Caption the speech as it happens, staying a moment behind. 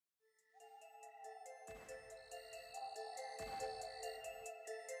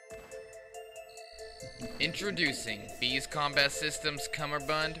Introducing Beez Combat Systems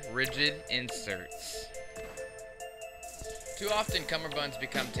Cummerbund Rigid Inserts. Too often cummerbunds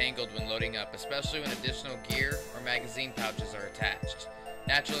become tangled when loading up, especially when additional gear or magazine pouches are attached.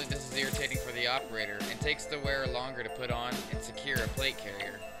 Naturally, this is irritating for the operator and takes the wearer longer to put on and secure a plate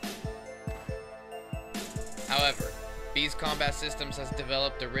carrier. However, Beez Combat Systems has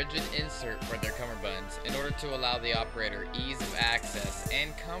developed a rigid insert for their cummerbunds in order to allow the operator ease of access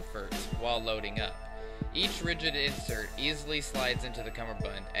and comfort while loading up. Each rigid insert easily slides into the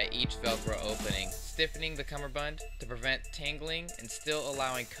cummerbund at each Velcro opening, stiffening the cummerbund to prevent tangling and still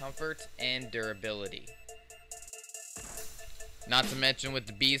allowing comfort and durability. Not to mention, with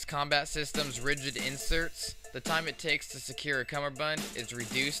the Beez Combat Systems rigid inserts, the time it takes to secure a cummerbund is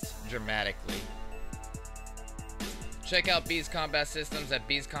reduced dramatically. Check out Beez Combat Systems at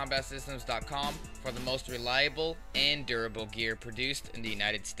beezcombatsystems.com for the most reliable and durable gear produced in the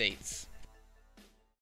United States.